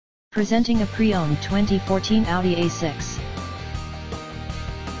Presenting a pre-owned 2014 Audi A6.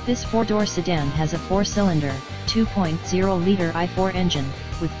 This four-door sedan has a four-cylinder, 2.0-liter i4 engine,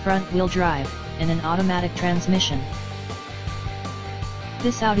 with front-wheel drive, and an automatic transmission.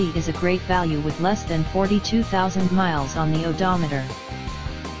 This Audi is a great value with less than 42,000 miles on the odometer.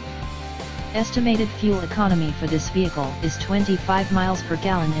 Estimated fuel economy for this vehicle is 25 miles per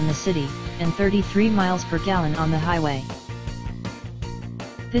gallon in the city, and 33 miles per gallon on the highway.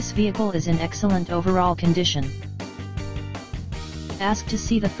 This vehicle is in excellent overall condition. Ask to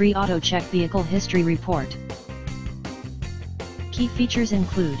see the free AutoCheck Vehicle History Report. Key features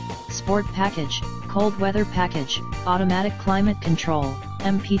include Sport Package, Cold Weather Package, Automatic Climate Control,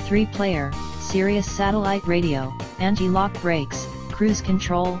 MP3 Player, Sirius Satellite Radio, Anti-Lock Brakes, Cruise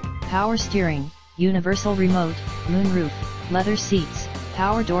Control, Power Steering, Universal Remote, Moonroof, Leather Seats,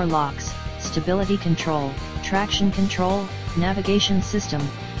 Power Door Locks, Stability Control, Traction Control, Navigation System,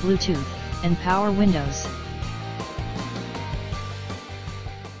 Bluetooth, and Power Windows.